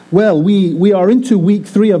Well, we are into week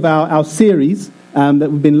 3 of our series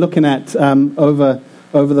that we've been looking at over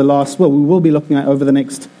the last, we will be looking at over the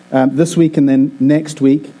next, this week and then next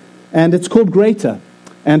week. And it's called Greater.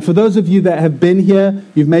 And for those of you that have been here,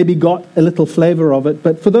 you've maybe got a little flavor of it.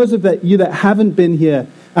 But for those of you that haven't been here,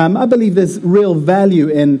 I believe there's real value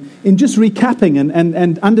in just recapping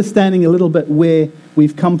and understanding a little bit where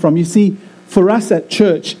we've come from. You see, for us at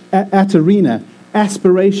church, at Arena,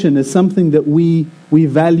 aspiration is something that we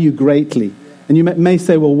value greatly. And you may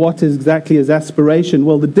say, well, what exactly is aspiration?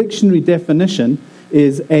 Well, the dictionary definition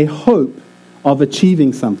is a hope of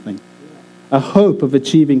achieving something. A hope of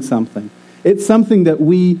achieving something. It's something that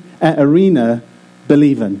we at Arena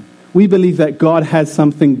believe in. We believe that God has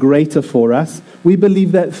something greater for us. We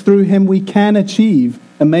believe that through Him we can achieve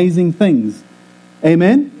amazing things.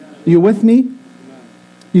 Amen? Are you with me?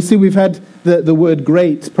 You see, we've had the word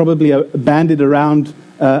great probably bandied around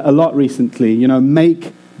a lot recently. You know,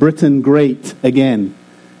 make Britain great again.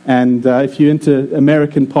 And if you're into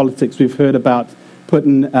American politics, we've heard about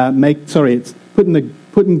putting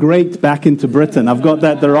great back into Britain. I've got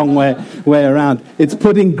that the wrong way around. It's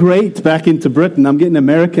putting great back into Britain. I'm getting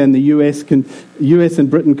America and the US and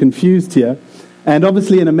Britain confused here. And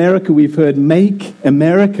obviously in America, we've heard make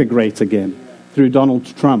America great again through Donald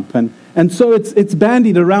Trump. And so it's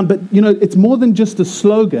bandied around, but you know, it's more than just a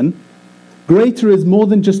slogan. Greater is more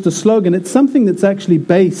than just a slogan. It's something that's actually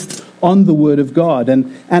based on the Word of God. And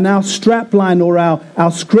our strapline or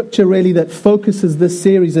our scripture really that focuses this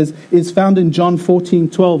series is found in John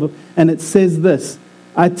 14:12. And it says this,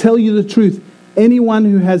 I tell you the truth, anyone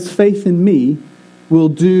who has faith in me will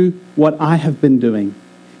do what I have been doing.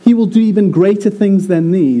 He will do even greater things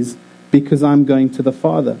than these because I'm going to the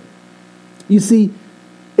Father. You see,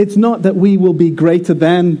 it's not that we will be greater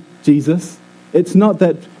than Jesus. It's not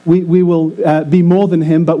that we will be more than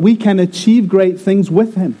Him, but we can achieve great things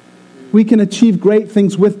with Him. We can achieve great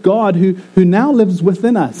things with God who now lives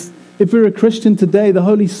within us. If you're a Christian today, the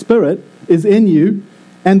Holy Spirit is in you,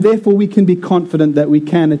 and therefore we can be confident that we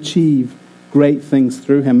can achieve great things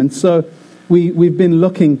through Him. And so we've been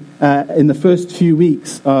looking in the first few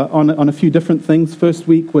weeks on a few different things. First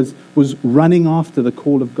week was running after the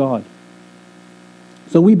call of God.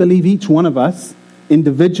 So we believe each one of us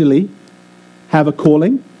individually have a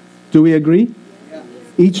calling. Do we agree? Yeah.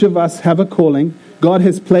 Each of us have a calling. God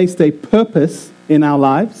has placed a purpose in our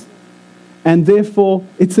lives. And therefore,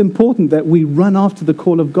 it's important that we run after the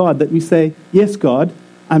call of God, that we say, yes, God,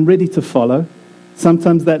 I'm ready to follow.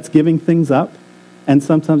 Sometimes that's giving things up, and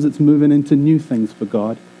sometimes it's moving into new things for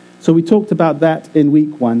God. So we talked about that in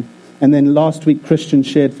week 1. And then last week, Christian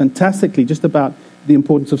shared fantastically just about the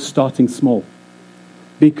importance of starting small.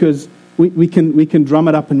 Because we can drum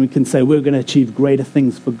it up and we can say we're going to achieve greater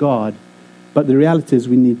things for God. But the reality is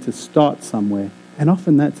we need to start somewhere. And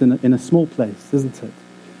often that's in a small place, isn't it?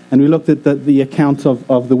 And we looked at the account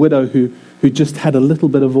of the widow who just had a little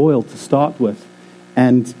bit of oil to start with.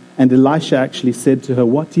 And Elisha actually said to her,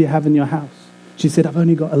 what do you have in your house? She said, I've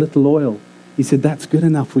only got a little oil. He said, that's good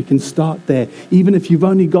enough. We can start there. Even if you've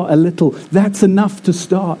only got a little, that's enough to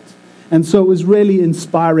start. And so it was really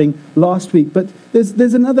inspiring last week. But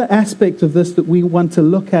there's another aspect of this that we want to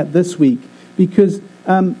look at this week. Because,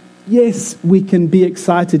 yes, we can be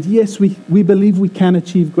excited. Yes, we believe we can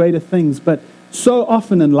achieve greater things. But so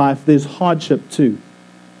often in life, there's hardship too.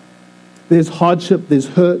 There's hardship, there's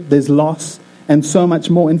hurt, there's loss, and so much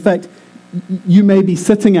more. In fact, you may be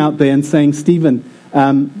sitting out there and saying, Stephen,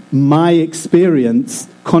 my experience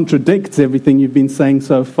contradicts everything you've been saying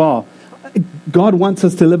so far. God wants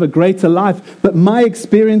us to live a greater life, but my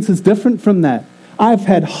experience is different from that. I've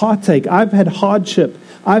had heartache, I've had hardship,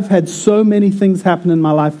 I've had so many things happen in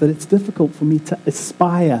my life that it's difficult for me to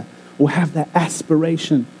aspire or have that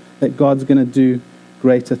aspiration that God's going to do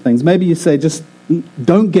greater things. Maybe you say, just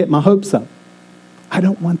don't get my hopes up. I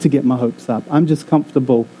don't want to get my hopes up. I'm just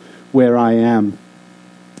comfortable where I am.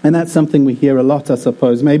 And that's something we hear a lot, I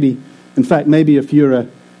suppose. Maybe if you're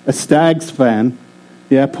a Stags fan,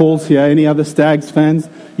 yeah, Paul's here. Any other Stags fans?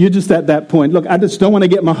 You're just at that point. Look, I just don't want to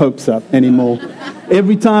get my hopes up anymore.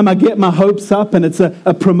 Every time I get my hopes up and it's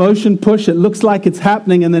a promotion push, it looks like it's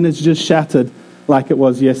happening and then it's just shattered like it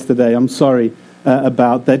was yesterday. I'm sorry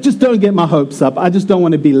about that. Just don't get my hopes up. I just don't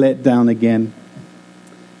want to be let down again.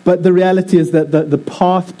 But the reality is that the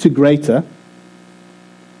path to greater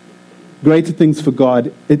things for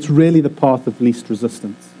God, it's really the path of least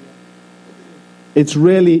resistance. It's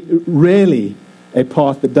really a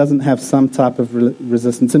path that doesn't have some type of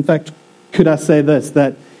resistance. In fact, could I say this,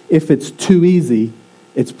 that if it's too easy,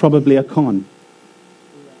 it's probably a con.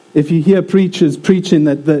 If you hear preachers preaching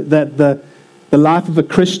that The life of a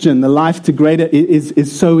Christian, the life to greater,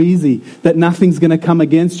 is so easy that nothing's going to come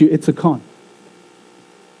against you. It's a con.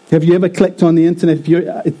 Have you ever clicked on the internet?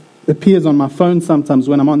 It appears on my phone sometimes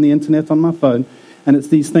when I'm on the internet on my phone, and it's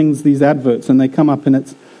these things, these adverts, and they come up, and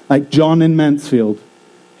it's like John in Mansfield.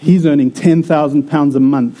 He's earning £10,000 a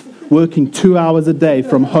month, working 2 hours a day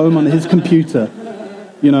from home on his computer.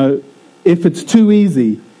 You know, if it's too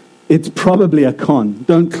easy, it's probably a con.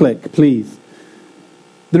 Don't click, please.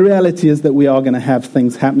 The reality is that we are going to have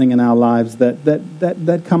things happening in our lives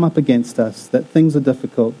that come up against us, that things are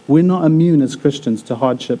difficult. We're not immune as Christians to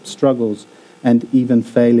hardship, struggles, and even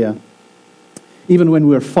failure. Even when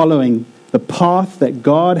we're following the path that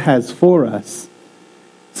God has for us,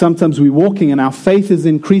 sometimes we're walking and our faith is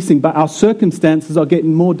increasing, but our circumstances are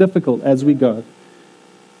getting more difficult as we go.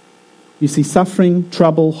 You see, suffering,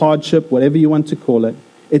 trouble, hardship, whatever you want to call it,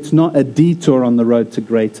 it's not a detour on the road to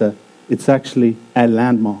greater. It's actually a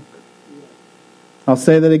landmark. I'll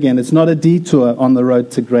say that again. It's not a detour on the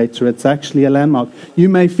road to greater. It's actually a landmark. You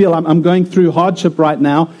may feel, I'm going through hardship right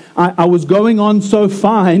now. I was going on so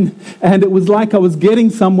fine, and it was like I was getting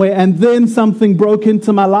somewhere, and then something broke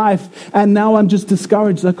into my life, and now I'm just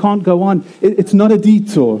discouraged. I can't go on. It's not a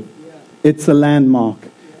detour. It's a landmark.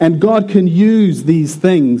 And God can use these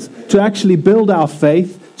things to actually build our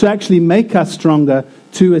faith, to actually make us stronger,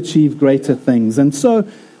 to achieve greater things. And so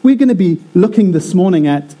we're going to be looking this morning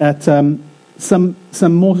at some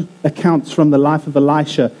more accounts from the life of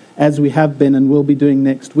Elisha, as we have been and will be doing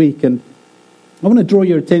next week. And I want to draw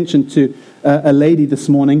your attention to a lady this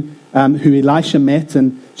morning who Elisha met,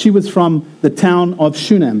 and she was from the town of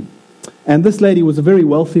Shunem. And this lady was a very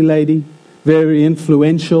wealthy lady, very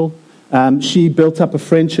influential. She built up a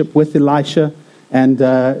friendship with Elisha. And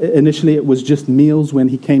initially it was just meals when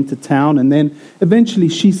he came to town. And then eventually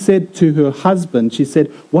she said to her husband, she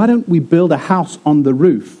said, why don't we build a house on the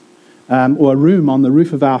roof, or a room on the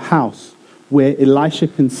roof of our house where Elisha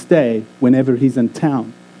can stay whenever he's in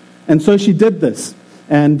town. And so she did this.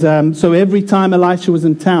 And so every time Elisha was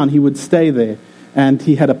in town, he would stay there. And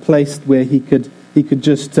he had a place where he could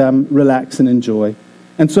just relax and enjoy.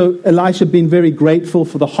 And so Elisha, being very grateful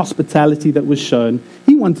for the hospitality that was shown,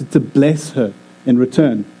 he wanted to bless her in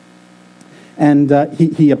return. And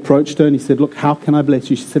he approached her and he said, look, how can I bless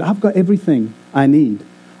you? She said, I've got everything I need.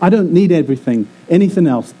 I don't need anything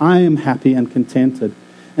else. I am happy and contented.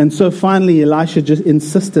 And so finally Elisha just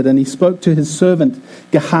insisted, and he spoke to his servant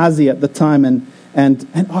Gehazi at the time and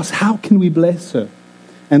asked, how can we bless her?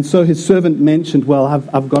 And so his servant mentioned, well,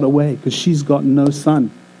 I've got away because she's got no son.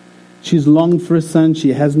 She's longed for a son.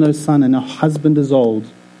 She has no son, and her husband is old.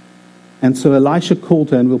 And so Elisha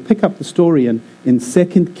called her, and we'll pick up the story in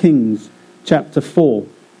 2 Kings chapter 4,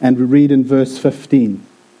 and we read in verse 15.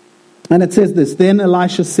 And it says this, then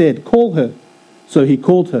Elisha said, call her. So he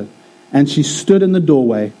called her, and she stood in the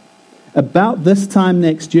doorway. About this time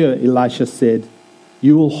next year, Elisha said,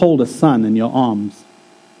 you will hold a son in your arms.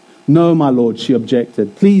 No, my lord, she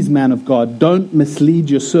objected. Please, man of God, don't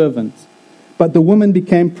mislead your servants. But the woman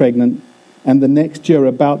became pregnant, and the next year,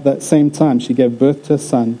 about that same time, she gave birth to a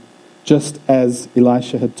son, just as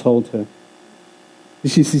Elisha had told her.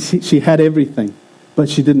 She had everything, but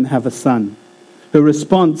she didn't have a son. Her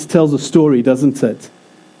response tells a story, doesn't it?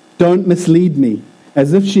 Don't mislead me.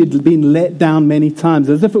 As if she had been let down many times,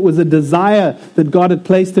 as if it was a desire that God had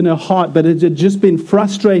placed in her heart, but it had just been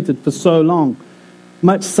frustrated for so long.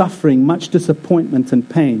 Much suffering, much disappointment and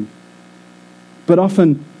pain. But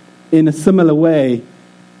often, in a similar way,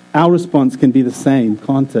 our response can be the same,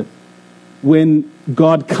 can't it? When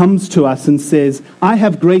God comes to us and says, I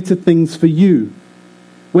have greater things for you.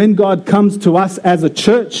 When God comes to us as a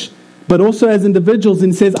church, but also as individuals,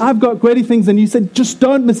 and says, I've got greater things, and you said, just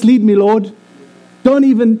don't mislead me, Lord. Don't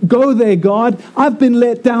even go there, God. I've been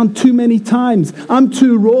let down too many times. I'm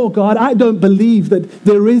too raw, God. I don't believe that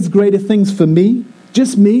there is greater things for me.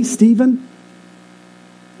 Just me, Stephen.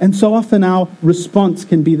 And so often our response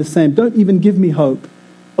can be the same. Don't even give me hope,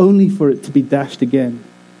 only for it to be dashed again.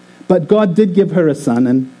 But God did give her a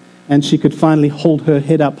son, and she could finally hold her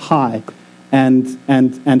head up high and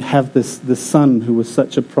have this son who was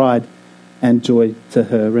such a pride and joy to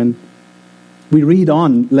her. And we read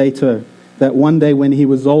on later that one day when he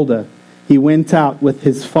was older, he went out with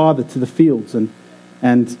his father to the fields.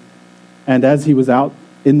 And as he was out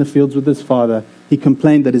in the fields with his father, he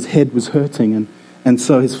complained that his head was hurting. And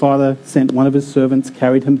so his father sent one of his servants,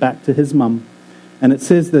 carried him back to his mum. And it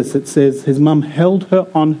says this, it says, his mum held her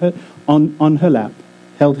on her lap,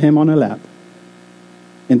 held him on her lap,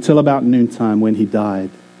 until about noontime when he died.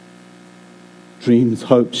 Dreams,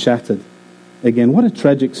 hope shattered. Again, what a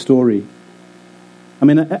tragic story. I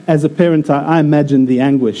mean, as a parent, I imagine the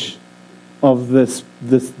anguish of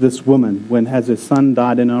this woman when has her son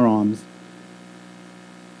died in her arms.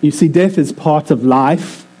 You see, death is part of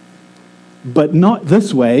life, but not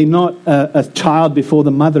this way, not a child before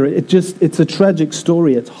the mother. It's a tragic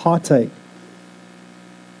story. It's heartache.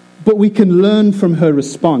 But we can learn from her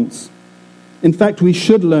response. In fact, we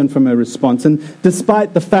should learn from her response. And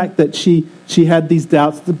despite the fact that she had these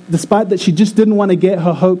doubts, despite that she just didn't want to get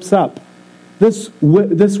her hopes up, this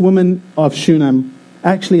woman of Shunem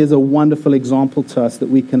actually is a wonderful example to us that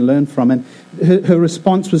we can learn from. And her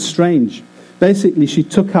response was strange. Basically, she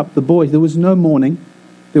took up the boy. There was no mourning.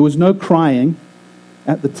 There was no crying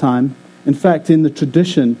at the time. In fact, in the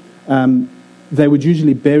tradition, they would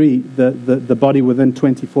usually bury the body within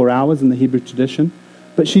 24 hours in the Hebrew tradition.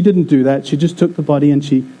 But she didn't do that. She just took the body and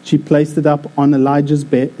she placed it up on Elisha's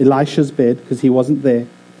bed, because he wasn't there.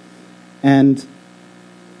 And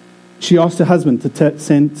she asked her husband to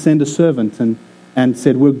send a servant and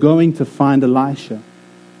said, we're going to find Elisha.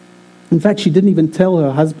 In fact, she didn't even tell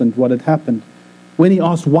her husband what had happened. When he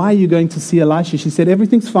asked, why are you going to see Elisha? She said,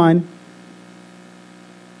 everything's fine.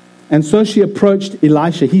 And so she approached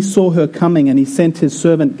Elisha. He saw her coming and he sent his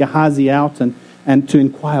servant Gehazi out and to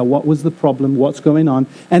inquire what was the problem, what's going on.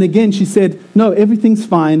 And again, she said, no, everything's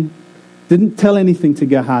fine. Didn't tell anything to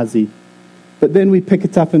Gehazi. But then we pick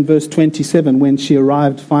it up in verse 27 when she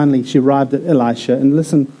arrived at Elisha. And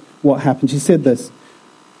listen what happened. She said this,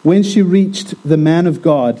 when she reached the man of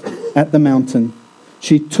God at the mountain,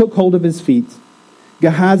 she took hold of his feet.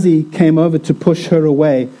 Gehazi came over to push her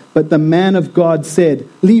away, but the man of God said,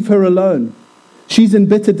 leave her alone. She's in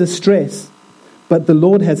bitter distress, but the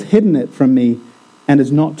Lord has hidden it from me and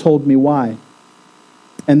has not told me why.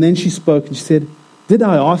 And then she spoke and she said, did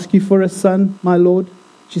I ask you for a son, my Lord?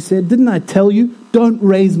 She said, didn't I tell you, don't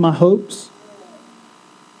raise my hopes?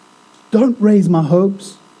 Don't raise my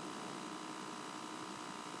hopes.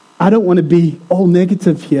 I don't want to be all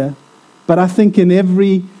negative here, but I think in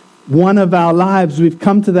every one of our lives, we've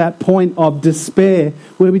come to that point of despair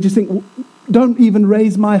where we just think, don't even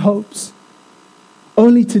raise my hopes,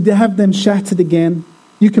 only to have them shattered again.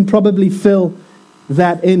 You can probably fill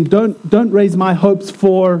that in. Don't raise my hopes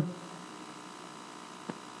for,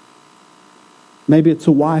 maybe it's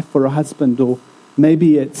a wife or a husband, or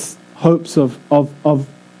maybe it's hopes of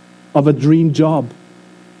a dream job.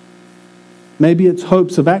 Maybe it's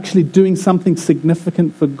hopes of actually doing something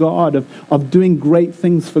significant for God, of doing great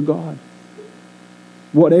things for God.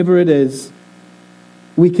 Whatever it is,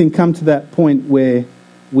 we can come to that point where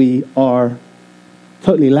we are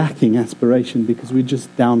totally lacking aspiration because we're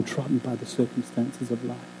just downtrodden by the circumstances of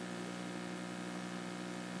life.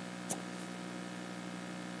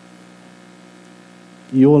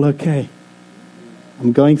 You all okay?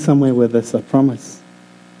 I'm going somewhere with this, I promise.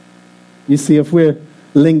 You see, if we're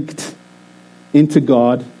linked into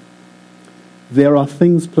God, there are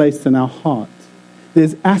things placed in our heart.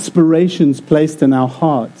 There's aspirations placed in our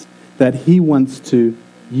heart that He wants to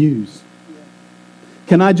use.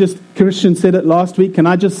 Christian said it last week, can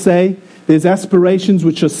I just say, there's aspirations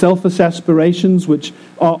which are selfish aspirations, which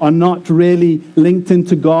are not really linked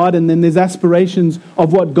into God. And then there's aspirations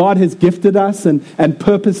of what God has gifted us and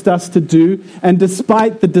purposed us to do. And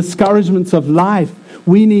despite the discouragements of life,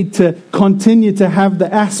 we need to continue to have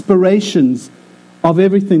the aspirations of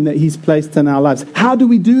everything that He's placed in our lives. How do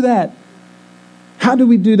we do that? How do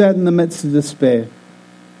we do that in the midst of despair?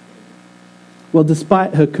 Well,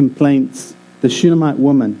 despite her complaints, the Shunammite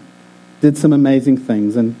woman did some amazing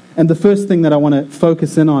things. And the first thing that I want to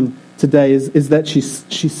focus in on today is that she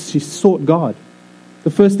sought God.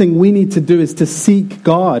 The first thing we need to do is to seek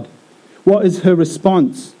God. What is her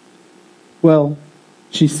response? Well,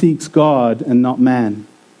 she seeks God and not man.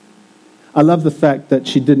 I love the fact that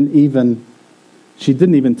she didn't even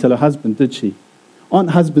tell her husband, did she?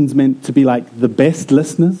 Aren't husbands meant to be like the best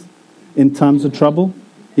listeners in times of trouble?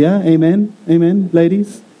 Yeah, amen? Amen,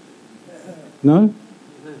 ladies? No?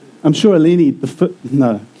 I'm sure Eleni,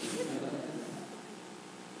 no.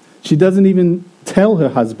 She doesn't even tell her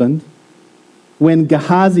husband. When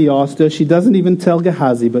Gehazi asked her, she doesn't even tell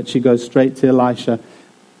Gehazi, but she goes straight to Elisha.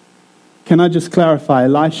 Can I just clarify?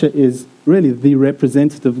 Elisha is really the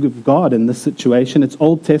representative of God in this situation. It's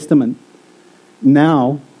Old Testament.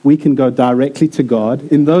 Now we can go directly to God.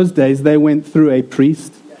 In those days, they went through a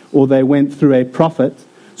priest or they went through a prophet.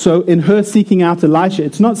 So in her seeking out Elisha,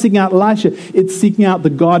 it's not seeking out Elisha, it's seeking out the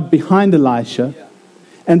God behind Elisha.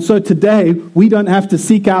 And so today, we don't have to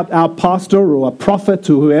seek out our pastor or a prophet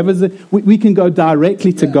or whoever's it. We can go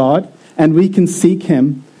directly to God and we can seek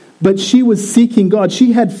Him. But she was seeking God.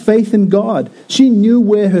 She had faith in God. She knew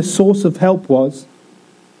where her source of help was.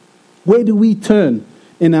 Where do we turn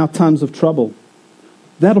in our times of trouble?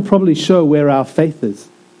 that'll probably show where our faith is.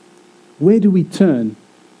 Where do we turn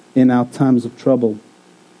in our times of trouble?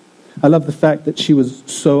 I love the fact that she was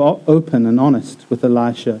so open and honest with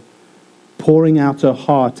Elisha, pouring out her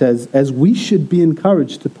heart as we should be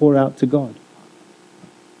encouraged to pour out to God.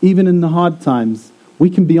 Even in the hard times, we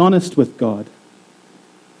can be honest with God.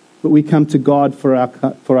 But we come to God for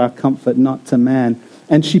our comfort, not to man.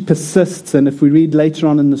 And she persists, and if we read later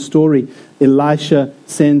on in the story, Elisha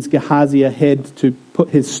sends Gehazi ahead to put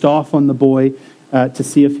his staff on the boy to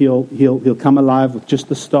see if he'll come alive with just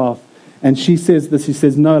the staff. And she says this, she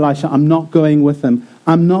says, "No, Elisha, I'm not going with him.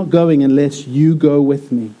 I'm not going unless you go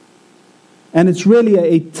with me." And it's really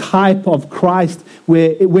a type of Christ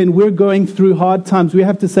where when we're going through hard times, we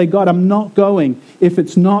have to say, "God, I'm not going if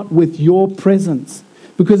it's not with your presence."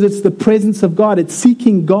 Because it's the presence of God. It's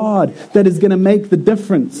seeking God that is going to make the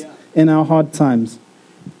difference in our hard times.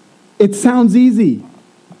 It sounds easy.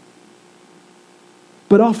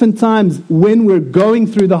 But oftentimes, when we're going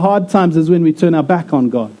through the hard times is when we turn our back on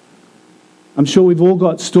God. I'm sure we've all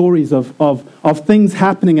got stories of things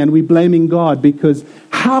happening and we blaming God because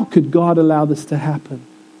how could God allow this to happen?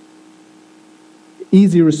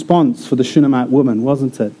 Easy response for the Shunammite woman,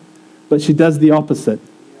 wasn't it? But she does the opposite.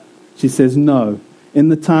 She says, "No. In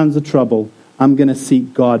the times of trouble, I'm going to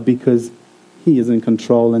seek God because He is in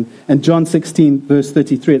control." And John 16, verse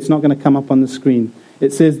 33, it's not going to come up on the screen.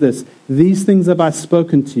 It says this, "These things have I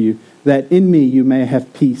spoken to you, that in me you may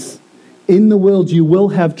have peace. In the world you will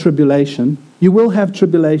have tribulation. You will have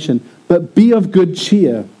tribulation, but be of good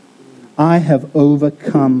cheer. I have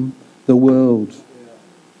overcome the world."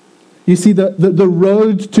 You see, the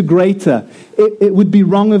road to greater, it would be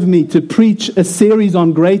wrong of me to preach a series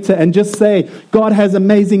on greater and just say, God has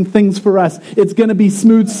amazing things for us. It's going to be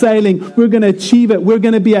smooth sailing. We're going to achieve it. We're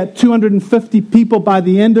going to be at 250 people by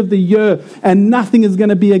the end of the year, and nothing is going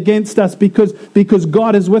to be against us because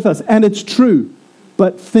God is with us. And it's true.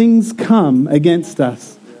 But things come against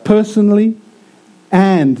us, personally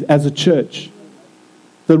and as a church.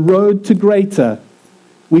 The road to greater,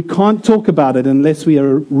 we can't talk about it unless we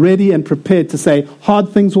are ready and prepared to say, hard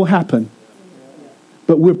things will happen.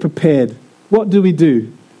 But we're prepared. What do we do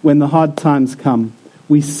when the hard times come?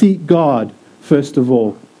 We seek God, first of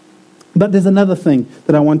all. But there's another thing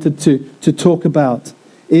that I wanted to talk about.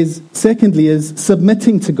 Secondly, is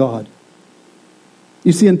submitting to God.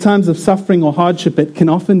 You see, in times of suffering or hardship, it can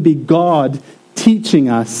often be God teaching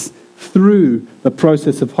us through the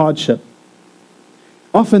process of hardship.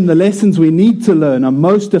 Often the lessons we need to learn are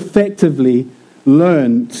most effectively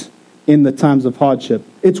learned in the times of hardship.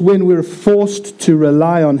 It's when we're forced to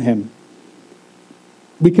rely on Him.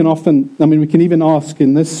 We can even ask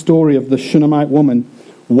in this story of the Shunammite woman,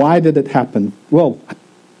 why did it happen? Well, I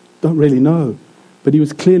don't really know. But He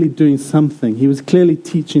was clearly doing something. He was clearly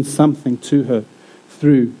teaching something to her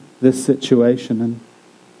through this situation. And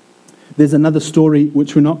there's another story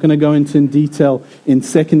which we're not going to go into in detail in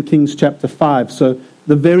 2 Kings chapter 5. So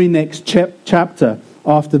the very next chapter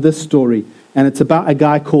after this story. And it's about a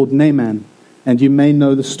guy called Naaman. And you may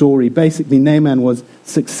know the story. Basically, Naaman was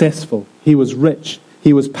successful. He was rich.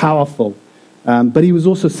 He was powerful. But he was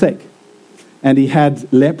also sick. And he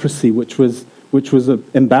had leprosy, which was an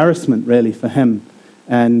embarrassment, really, for him.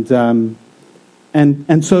 And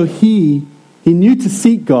so he knew to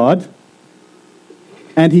seek God.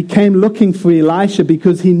 And he came looking for Elisha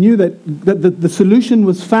because he knew that the solution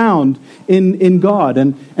was found in God.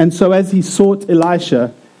 And so as he sought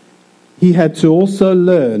Elisha, he had to also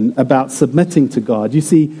learn about submitting to God. You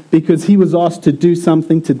see, because he was asked to do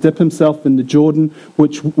something, to dip himself in the Jordan,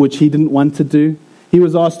 which he didn't want to do. He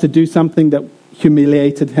was asked to do something that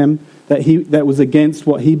humiliated him, that was against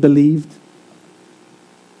what he believed.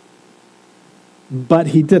 But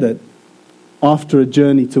he did it. After a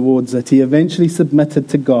journey towards it, he eventually submitted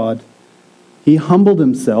to God. He humbled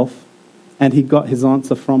himself, and he got his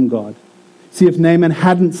answer from God. See, if Naaman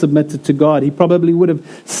hadn't submitted to God, he probably would have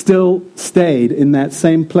still stayed in that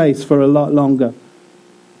same place for a lot longer.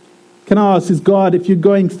 Can I ask, God, if you're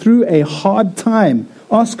going through a hard time,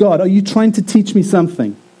 ask God, are you trying to teach me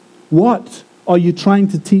something? What are you trying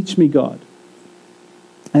to teach me, God?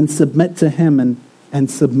 And submit to Him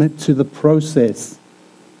and submit to the process.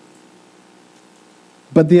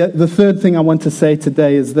 But the third thing I want to say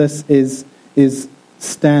today is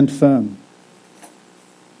stand firm.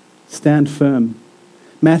 Stand firm.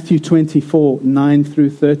 Matthew 24, 9 through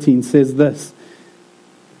 13 says this.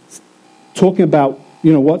 Talking about,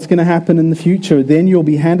 what's going to happen in the future. Then you'll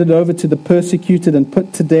be handed over to the persecuted and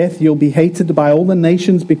put to death. You'll be hated by all the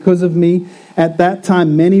nations because of me. At that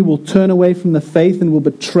time, many will turn away from the faith and will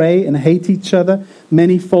betray and hate each other.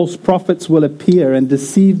 Many false prophets will appear and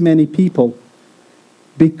deceive many people.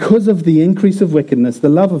 Because of the increase of wickedness, the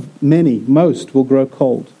love of most will grow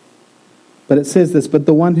cold. But it says this, but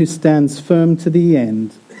the one who stands firm to the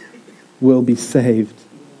end will be saved.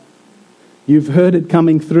 You've heard it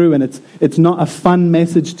coming through, and it's not a fun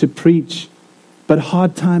message to preach, but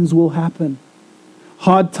hard times will happen.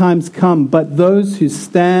 Hard times come, but those who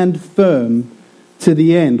stand firm to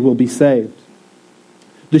the end will be saved.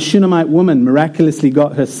 The Shunammite woman miraculously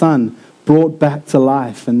got her son brought back to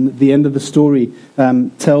life, and the end of the story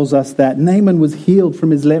tells us that Naaman was healed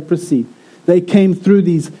from his leprosy. They came through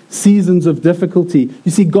these seasons of difficulty.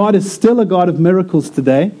 You see, God is still a God of miracles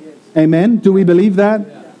today. Amen? Do we believe that?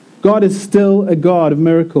 God is still a God of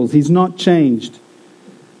miracles. He's not changed.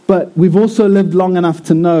 But we've also lived long enough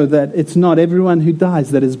to know that it's not everyone who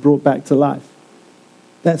dies that is brought back to life.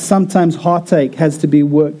 That sometimes heartache has to be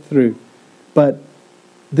worked through. But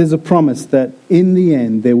there's a promise that in the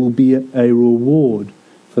end there will be a reward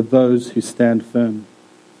for those who stand firm.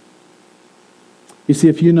 You see,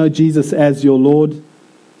 if you know Jesus as your Lord,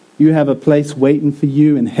 you have a place waiting for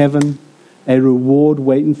you in heaven, a reward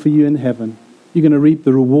waiting for you in heaven. You're going to reap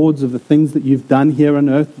the rewards of the things that you've done here on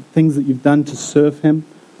earth, the things that you've done to serve Him.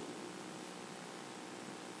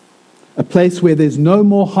 A place where there's no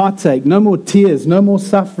more heartache, no more tears, no more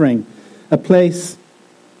suffering. A place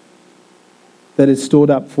that is stored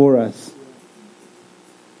up for us.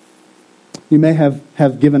 You may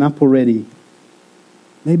have given up already.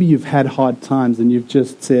 Maybe you've had hard times and you've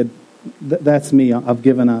just said, that's me, I've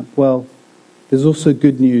given up. Well, there's also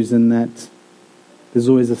good news in that there's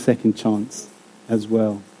always a second chance as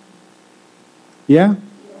well. Yeah?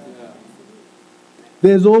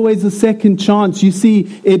 There's always a second chance. You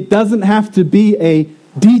see, it doesn't have to be a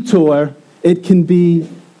detour. It can be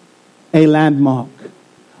a landmark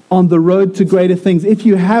on the road to greater things. If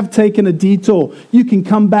you have taken a detour, you can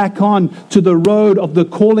come back on to the road of the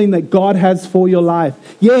calling that God has for your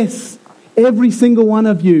life. Yes, every single one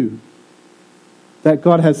of you, that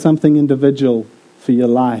God has something individual for your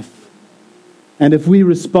life. And if we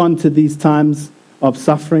respond to these times of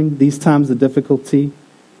suffering, these times of difficulty,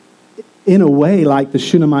 in a way like the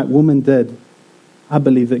Shunammite woman did, I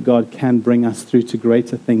believe that God can bring us through to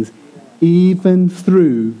greater things, even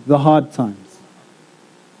through the hard times.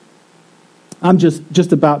 I'm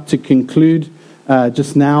just about to conclude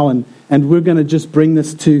just now, and we're going to just bring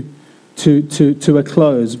this to a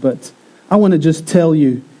close. But I want to just tell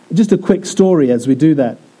you just a quick story as we do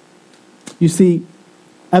that. You see,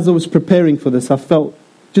 as I was preparing for this, I felt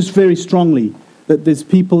just very strongly that there's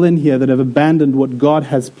people in here that have abandoned what God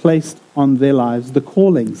has placed on their lives, the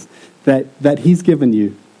callings that He's given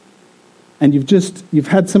you. And you've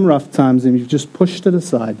had some rough times and you've just pushed it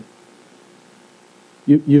aside.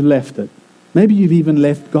 You've left it. Maybe you've even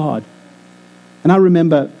left God. And I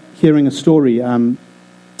remember hearing a story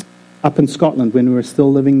up in Scotland when we were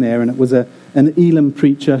still living there, and it was an Elim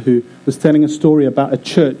preacher who was telling a story about a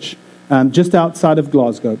church just outside of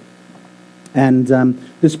Glasgow. And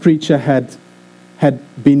this preacher had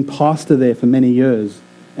been pastor there for many years,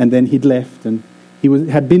 and then he'd left, and he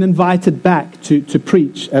had been invited back to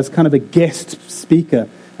preach as kind of a guest speaker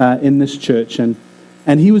in this church, and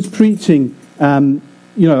he was preaching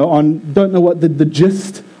don't know what the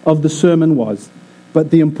gist of the sermon was.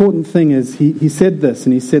 But the important thing is he said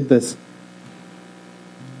this,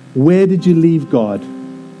 where did you leave God?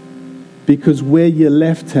 Because where you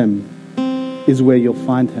left Him is where you'll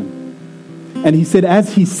find Him. And he said,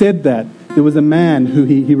 as he said that, there was a man who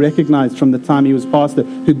he recognized from the time he was pastor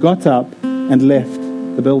who got up and left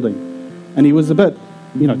the building. And he was a bit,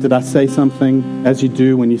 did I say something, as you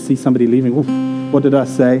do when you see somebody leaving? Oof, what did I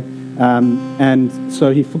say? And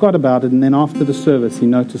so he forgot about it, and then after the service he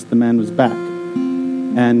noticed the man was back,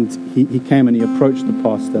 and he came and he approached the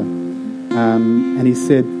pastor, and he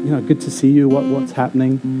said, good to see you, what's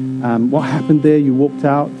happening, what happened there, you walked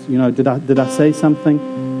out, did I say something?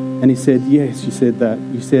 And he said, yes, you said that.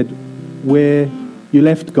 You said, where you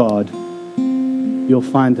left God, you'll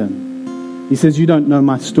find Him. He says, you don't know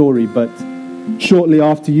my story, but shortly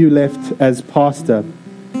after you left as pastor,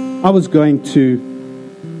 I was going to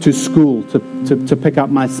school, to pick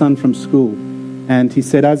up my son from school. And he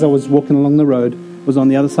said, as I was walking along the road, was on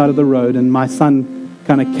the other side of the road, and my son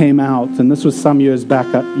kind of came out, and this was some years back,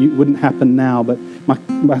 it wouldn't happen now, but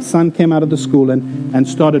my son came out of the school and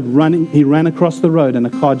started running. He ran across the road, and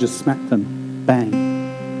a car just smacked him. Bang.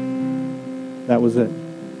 That was it.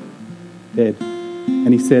 Dead.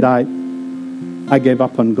 And he said, I gave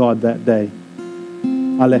up on God that day.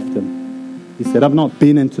 I left Him. He said, I've not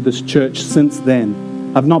been into this church since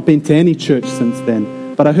then. I've not been to any church since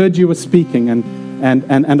then, but I heard you were speaking, and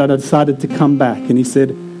I decided to come back. And he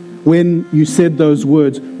said, when you said those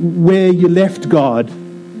words, where you left God,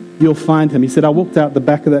 you'll find him. He said, I walked out the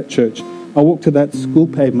back of that church. I walked to that school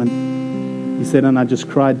pavement. He said, and I just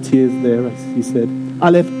cried tears there. He said, I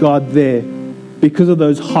left God there because of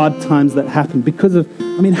those hard times that happened.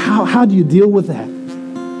 How do you deal with that?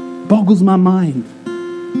 Boggles my mind.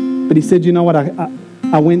 But he said, you know what?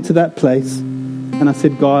 I went to that place and I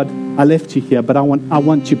said, God, I left you here, but I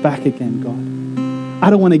want you back again, God. I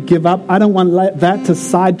don't want to give up. I don't want that to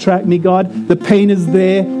sidetrack me, God. The pain is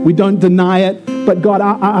there. We don't deny it. But God,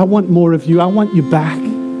 I want more of you. I want you back.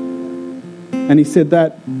 And he said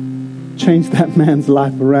that changed that man's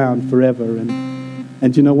life around forever.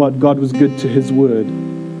 And you know what? God was good to his word.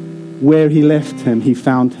 Where he left him, he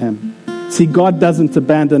found him. See, God doesn't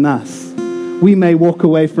abandon us. We may walk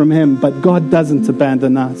away from him, but God doesn't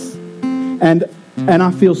abandon us. And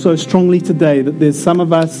I feel so strongly today that there's some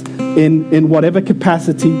of us in whatever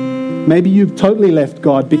capacity, maybe you've totally left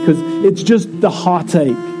God because it's just the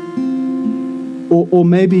heartache. Or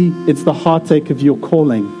maybe it's the heartache of your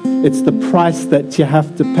calling. It's the price that you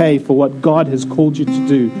have to pay for what God has called you to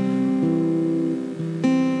do.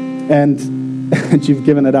 And you've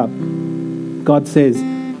given it up. God says,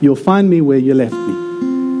 you'll find me where you left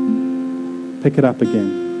me. Pick it up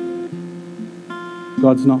again.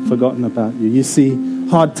 God's not forgotten about you. You see,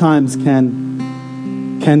 hard times can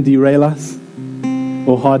derail us,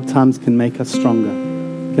 or hard times can make us stronger,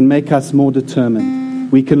 can make us more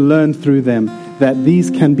determined. We can learn through them that these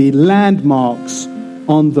can be landmarks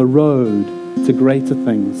on the road to greater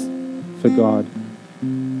things for God.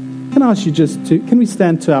 Can I ask you can we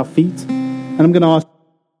stand to our feet? And I'm going to ask